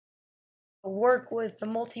work with the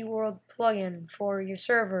multi-world plugin for your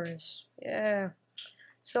servers. Yeah.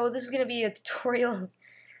 So this is going to be a tutorial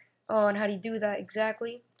on how to do that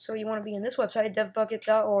exactly. So you want to be in this website,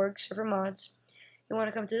 devbucket.org, server mods. You want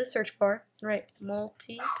to come to the search bar and write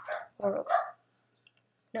multi-world.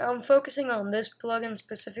 Now I'm focusing on this plugin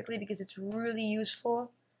specifically because it's really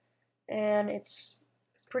useful and it's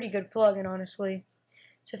a pretty good plugin, honestly.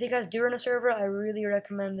 So if you guys do run a server, I really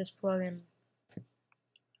recommend this plugin.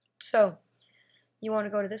 So you want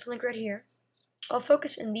to go to this link right here. I'll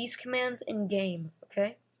focus in these commands in game,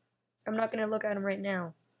 okay? I'm not going to look at them right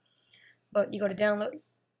now. But you go to download,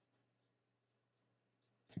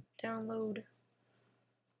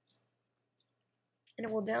 and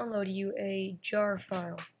it will download you a jar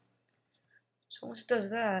file. So once it does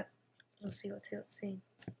that, let's see.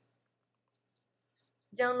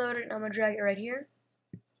 Download it, and I'm going to drag it right here.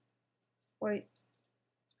 Wait.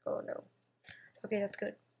 Oh no. Okay, that's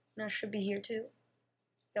good. Now it should be here too.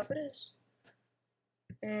 Yep, it is.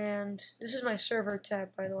 And this is my server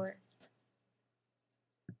tab, by the way.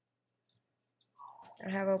 I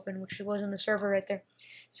have open, which was in the server right there.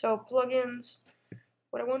 So plugins,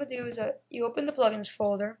 what I want to do is that you open the plugins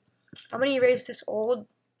folder. I'm going to erase this old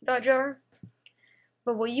 .jar,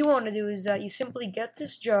 but what you want to do is that you simply get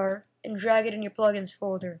this jar and drag it in your plugins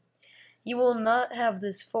folder. You will not have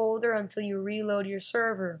this folder until you reload your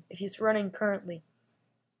server, if it's running currently.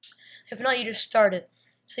 If not, you just start it.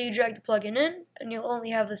 So you drag the plugin in, and you'll only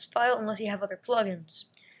have this file unless you have other plugins.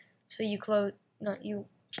 So you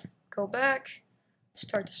go back,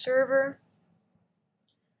 start the server,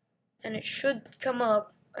 and it should come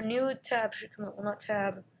up, a new tab should come up, well not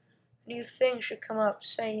tab, a new thing should come up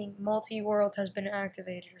saying multi-world has been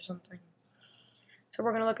activated or something. So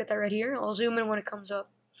we're going to look at that right here. I'll zoom in when it comes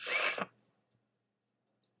up.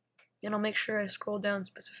 And I'll make sure I scroll down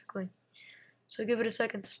specifically. So give it a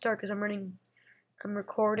second to start because I'm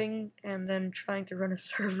recording and then trying to run a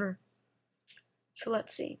server. So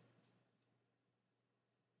let's see.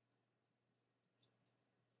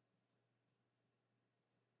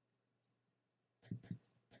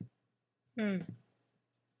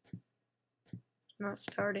 Not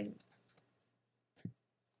starting.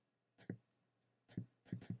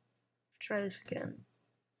 Try this again.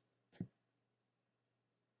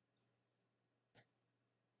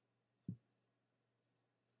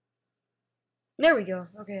 There we go.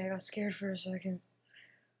 Okay, I got scared for a second.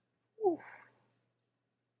 Ooh.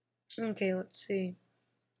 Okay, let's see.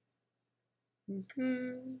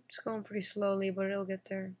 It's going pretty slowly, but it'll get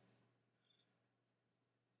there.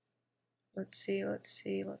 Let's see.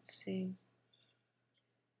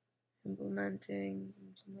 Implementing.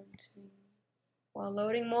 While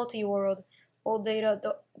loading multi-world, old data,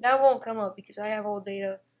 that won't come up because I have old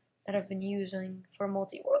data that I've been using for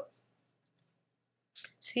multi-world.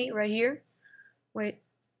 See, right here? Wait,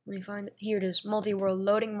 let me find it. Here it is, multi-world,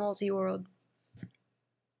 loading multi-world.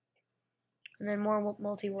 And then more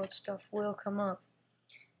multi-world stuff will come up.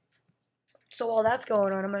 So while that's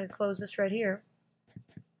going on, I'm going to close this right here.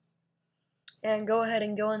 And go ahead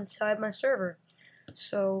and go inside my server.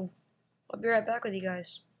 So, I'll be right back with you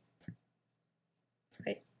guys.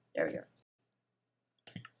 Right, there we go.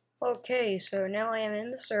 Okay, so now I am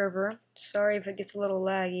in the server. Sorry if it gets a little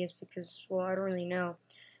laggy, it's because, well, I don't really know.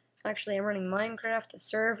 Actually, I'm running Minecraft, the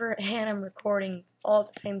server, and I'm recording all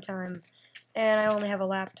at the same time. And I only have a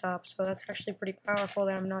laptop, so that's actually pretty powerful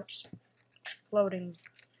that I'm not just exploding.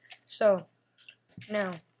 So,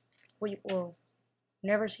 now, whoa,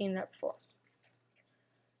 never seen that before.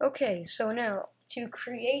 Okay, so now, to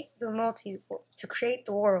create the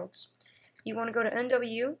worlds, you want to go to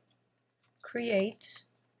NW, create,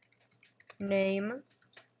 name,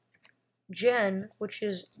 gen, which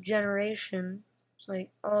is generation. It's like,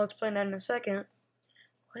 I'll explain that in a second.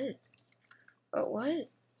 What? Oh, what?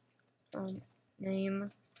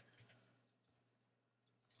 Name,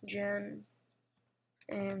 gen,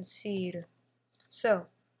 and seed. So,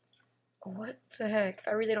 what the heck?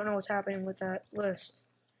 I really don't know what's happening with that list.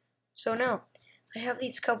 So now, I have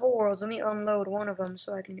these couple worlds. Let me unload one of them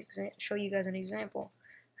so I can show you guys an example.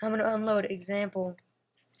 I'm going to unload example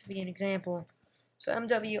to be an example. So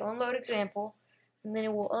MW unload example, and then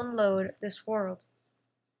it will unload this world.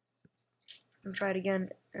 I'm try it again.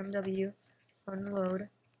 MW unload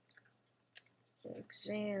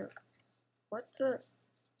exam. What the?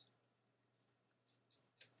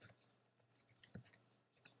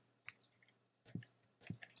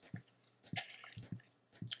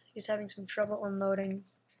 He's having some trouble unloading.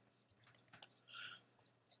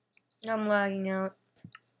 I'm lagging out.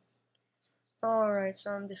 Alright,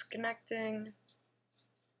 so I'm disconnecting.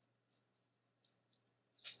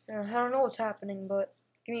 I don't know what's happening, but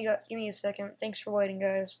Give me a second. Thanks for waiting,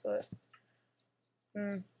 guys. But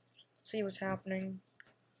let's see what's happening.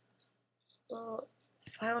 Well,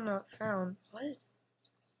 file not found. What?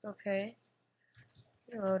 Okay.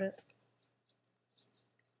 Reload it.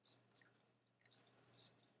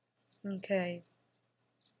 Okay.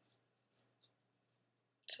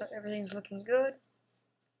 So everything's looking good.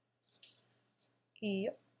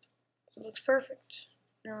 Yep. It looks perfect.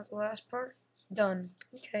 Now the last part. Done.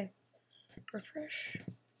 Okay. Refresh.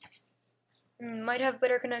 Might have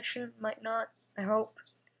better connection, might not. I hope.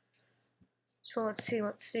 So let's see.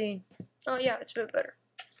 Oh yeah, it's a bit better.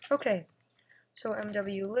 Okay. So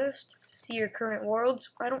MW list, see your current worlds.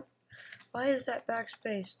 Why is that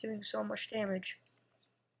backspace doing so much damage?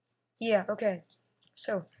 Yeah, okay.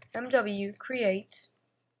 So MW create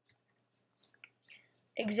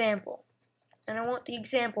example. And I want the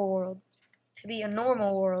example world to be a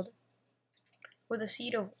normal world with a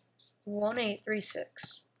seed of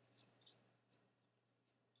 1836.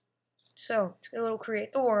 So it'll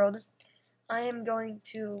create the world. I am going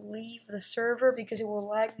to leave the server because it will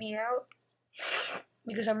lag me out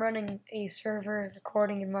because I'm running a server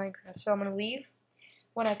recording in Minecraft. So I'm going to leave.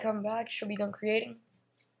 When I come back, she'll be done creating.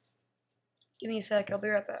 Give me a sec, I'll be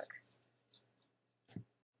right back.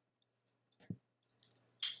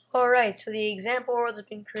 Alright, so the example world has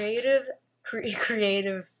been created,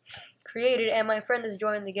 and my friend has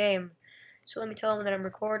joined the game. So let me tell him that I'm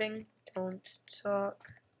recording. Don't talk.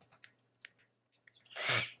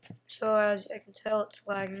 So as I can tell, it's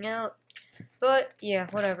lagging out. But yeah,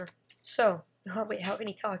 whatever. So, oh wait, how can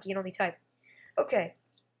he talk? He can only type. Okay.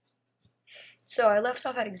 So I left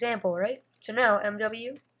off at example, right? So now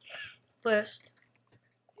MW list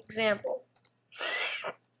example.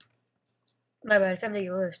 My bad, it's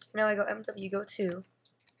MW list. Now I go MW go to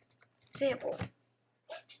example.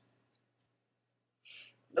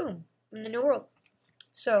 Boom, in the new world.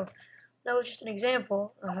 So that was just an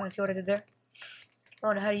example. Let's see what I did there.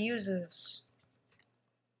 On how to use this.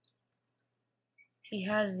 He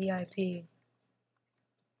has the IP.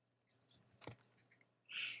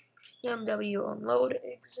 MW unload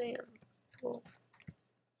example.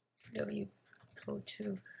 MW go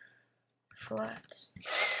to flat.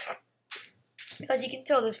 As you can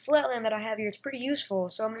tell, this flatland that I have here is pretty useful,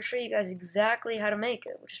 so I'm going to show you guys exactly how to make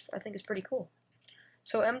it, which I think is pretty cool.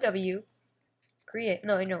 So MW create,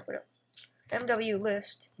 no, MW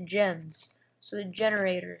list gens, so the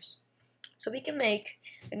generators. So we can make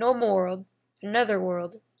a normal world, another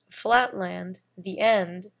world, a flatland, the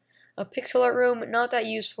end, a pixel art room, not that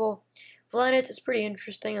useful. Planets is pretty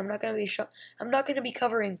interesting. I'm not going to be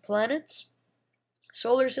covering planets,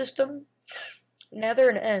 solar system, nether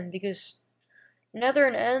and end, because nether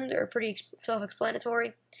and end are pretty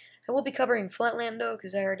self-explanatory. I will be covering flatland though,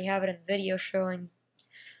 because I already have it in the video showing.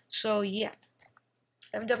 So yeah,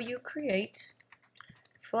 MW create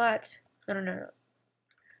flat. No.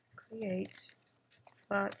 Create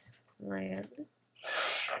flatland.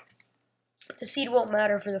 The seed won't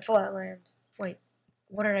matter for the flatland. Wait,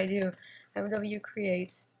 what did I do? MW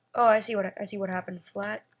create. Oh, I see what happened.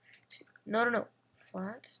 Flat. No.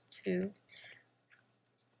 Flat to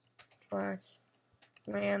flat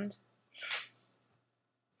land.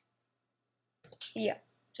 Yeah.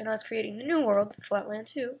 So now it's creating the new world, flatland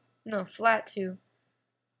 2. No, flat 2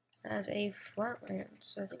 as a flatland.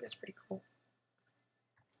 So I think that's pretty cool.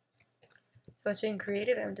 So it's being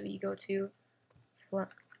creative. MW go to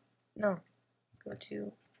flat. No. Go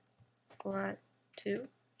to flat 2.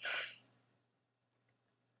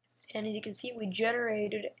 And as you can see, we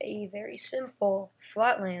generated a very simple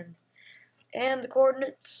flatland. And the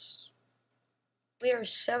coordinates, we are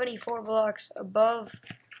 74 blocks above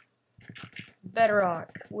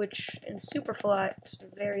bedrock, which in super flat is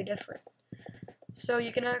very different. So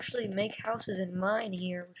you can actually make houses in mine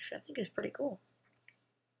here, which I think is pretty cool.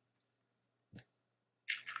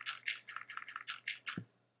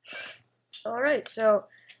 Alright, so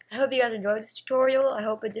I hope you guys enjoyed this tutorial. I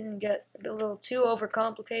hope it didn't get a little too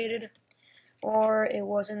overcomplicated, or it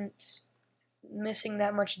wasn't missing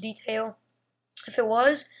that much detail. If it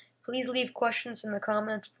was, please leave questions in the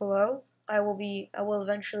comments below. I will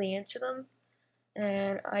eventually answer them.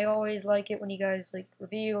 And I always like it when you guys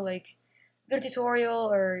review good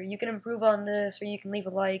tutorial, or you can improve on this, or you can leave a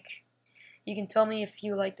like. You can tell me if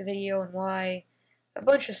you like the video and why. A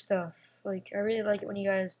bunch of stuff. I really like it when you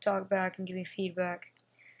guys talk back and give me feedback,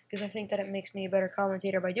 because I think that it makes me a better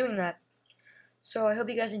commentator by doing that. So I hope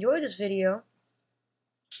you guys enjoyed this video,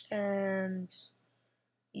 and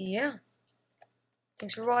yeah,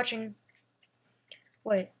 thanks for watching.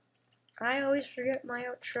 Wait, I always forget my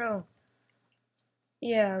outro.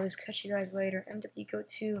 Yeah, I'll just catch you guys later. MW go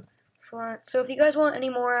to flat. So if you guys want any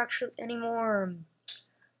more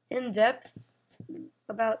in depth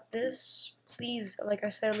about this, please, like I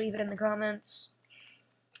said, leave it in the comments.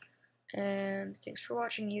 And thanks for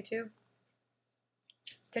watching, YouTube.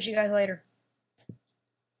 Catch you guys later.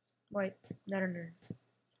 Wait, not under.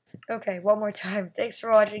 Okay, one more time. Thanks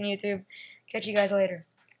for watching, YouTube. Catch you guys later.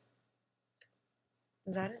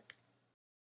 Is that it?